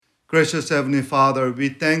Gracious Heavenly Father, we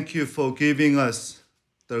thank you for giving us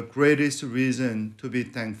the greatest reason to be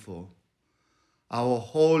thankful. Our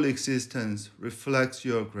whole existence reflects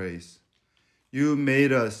your grace. You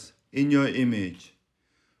made us in your image.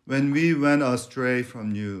 When we went astray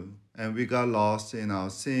from you and we got lost in our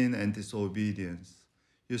sin and disobedience,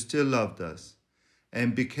 you still loved us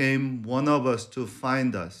and became one of us to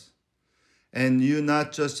find us. And you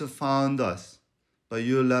not just found us, but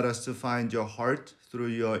you led us to find your heart through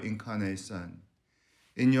your incarnate Son.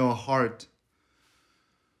 In your heart,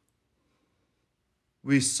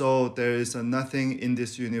 we saw there is nothing in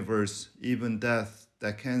this universe, even death,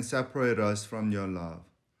 that can separate us from your love.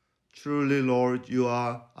 Truly, Lord, you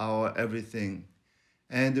are our everything,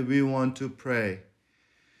 and we want to pray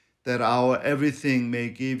that our everything may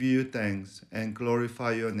give you thanks and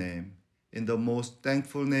glorify your name. In the most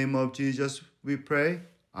thankful name of Jesus, we pray.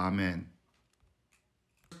 Amen.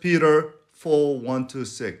 Peter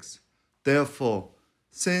 4:1-6. Therefore,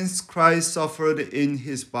 since Christ suffered in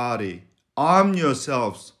his body, arm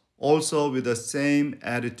yourselves also with the same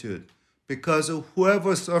attitude, because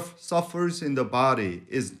whoever suffers in the body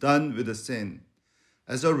is done with the sin.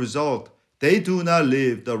 As a result, they do not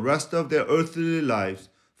live the rest of their earthly lives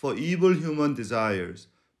for evil human desires,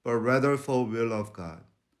 but rather for will of God.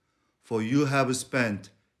 For you have spent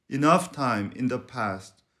enough time in the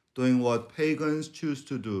past doing what pagans choose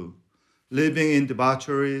to do, living in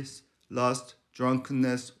debaucheries, lust,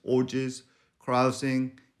 drunkenness, orgies,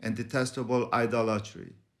 carousing, and detestable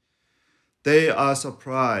idolatry. They are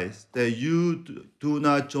surprised that you do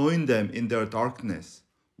not join them in their darkness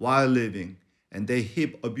while living, and they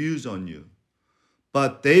heap abuse on you.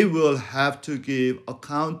 But they will have to give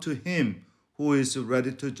account to him who is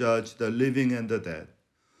ready to judge the living and the dead.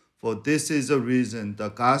 For this is the reason the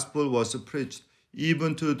gospel was preached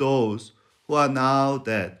even to those who are now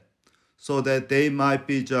dead, so that they might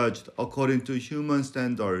be judged according to human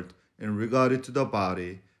standard in regard to the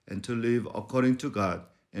body, and to live according to God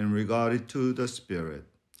in regard to the spirit.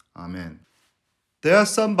 Amen. There are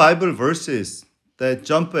some Bible verses that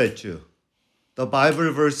jump at you. The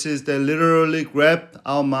Bible verses that literally grab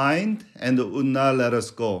our mind and would not let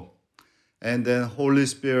us go. And then Holy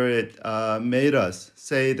Spirit made us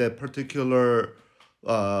say that particular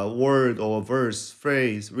word or verse,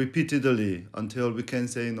 phrase repeatedly until we can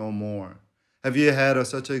say no more. Have you had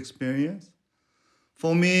such an experience?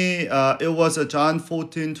 For me, it was John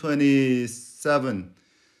 14:27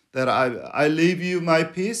 that I leave you my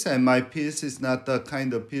peace, and my peace is not the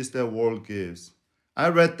kind of peace that world gives. I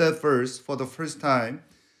read that verse for the first time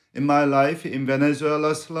in my life in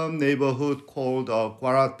Venezuela's slum neighborhood called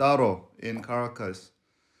Guarataro in Caracas.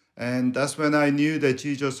 And that's when I knew that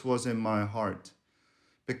Jesus was in my heart.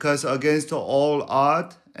 Because against all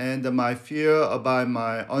odds and my fear about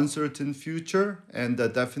my uncertain future and the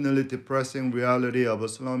definitely depressing reality of a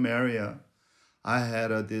slum area, I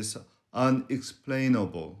had this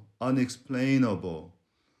unexplainable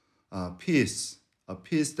peace, a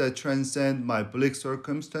peace that transcends my bleak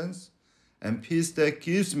circumstance, and peace that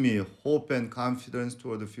gives me hope and confidence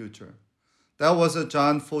toward the future. That was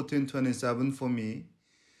John 14:27 for me.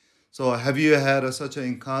 So have you had such an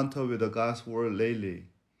encounter with the God's word lately?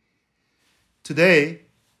 Today,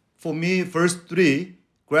 for me, verse 3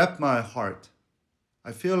 grabbed my heart.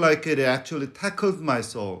 I feel like it actually tackled my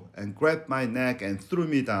soul and grabbed my neck and threw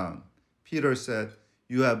me down. Peter said,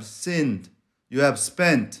 you have sinned. You have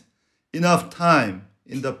spent enough time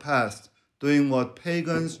in the past doing what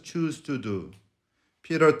pagans choose to do.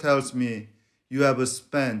 Peter tells me, you have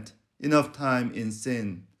spent enough time in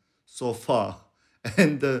sin so far,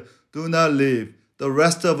 and do not live the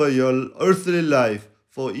rest of your earthly life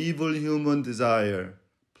for evil human desire.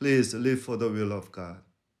 Please live for the will of God.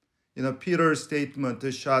 Peter's statement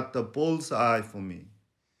shot the bull's eye for me.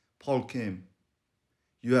 Paul Kim,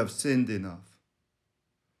 you have sinned enough.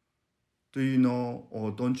 Do you know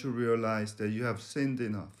or don't you realize that you have sinned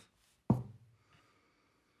enough?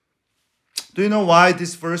 Do you know why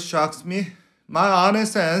this verse shocks me? My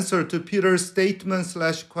honest answer to Peter's statement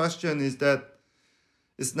 / question is that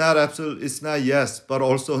it's not yes, but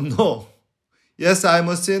also no. Yes, I'm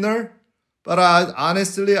a sinner, but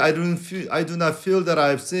honestly, I do not feel that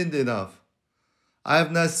I've sinned enough. I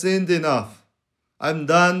have not sinned enough. I've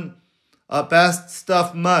done bad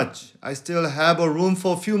stuff much. I still have a room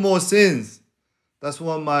for a few more sins. That's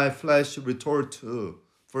what my flesh retort to.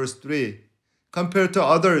 Verse 3. Compared to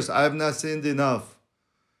others, I have not sinned enough.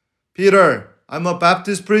 Peter, I'm a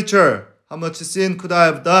Baptist preacher. How much sin could I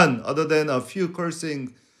have done other than a few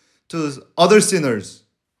cursing to other sinners?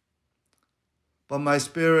 But my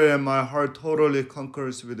spirit and my heart totally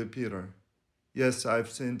concurs with Peter. Yes, I've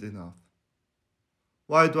sinned enough.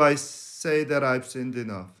 Why do I say that I've sinned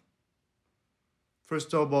enough?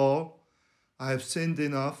 First of all, I have sinned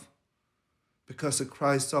enough because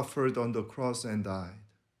Christ suffered on the cross and died.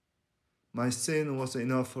 My sin was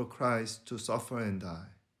enough for Christ to suffer and die.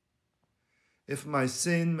 If my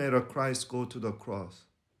sin made Christ go to the cross,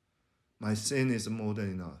 my sin is more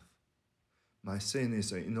than enough. My sin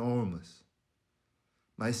is enormous.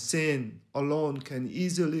 My sin alone can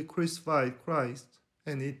easily crucify Christ,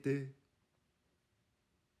 and it did.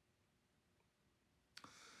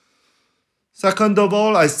 Second of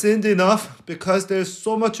all, I sinned enough because there's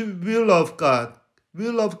so much will of God,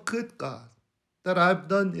 will of good God, that I've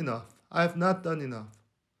done enough. I have not done enough.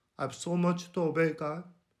 I have so much to obey God,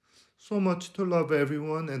 so much to love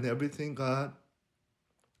everyone and everything God.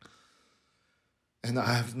 And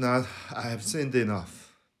I have sinned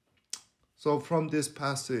enough. So from this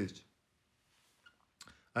passage,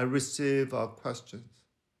 I receive questions.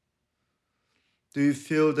 Do you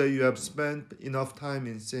feel that you have spent enough time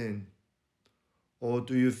in sin? Or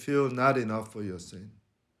do you feel not enough for your sin?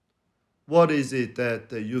 What is it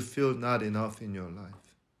that you feel not enough in your life?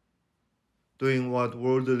 Doing what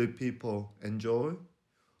worldly people enjoy,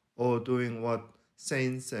 or doing what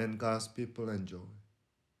saints and God's people enjoy?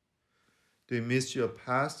 Do you miss your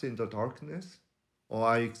past in the darkness? Or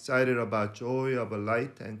are you excited about joy of a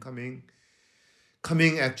light and coming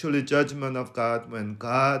actually judgment of God when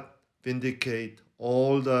God vindicate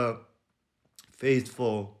all the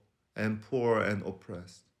faithful and poor and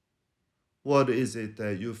oppressed? What is it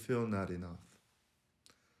that you feel not enough?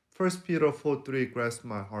 1 Peter 4:3 grasps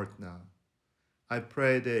my heart now. I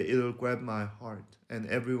pray that it'll grab my heart and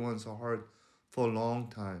everyone's heart for a long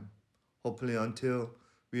time, hopefully until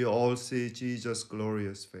we all see Jesus'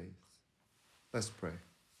 glorious face. Let's pray.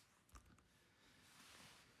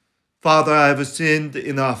 Father, I have sinned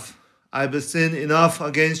enough. I have sinned enough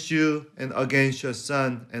against you and against your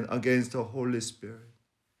Son and against the Holy Spirit.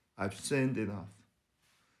 I've sinned enough.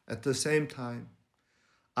 At the same time,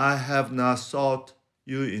 I have not sought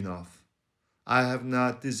you enough. I have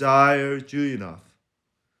not desired you enough.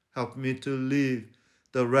 Help me to live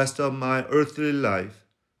the rest of my earthly life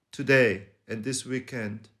today and this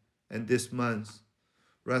weekend and this month,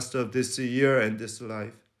 rest of this year and this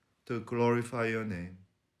life, to glorify your name.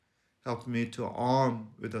 Help me to arm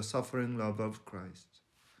with the suffering love of Christ.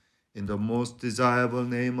 In the most desirable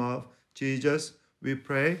name of Jesus, we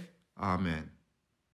pray. Amen.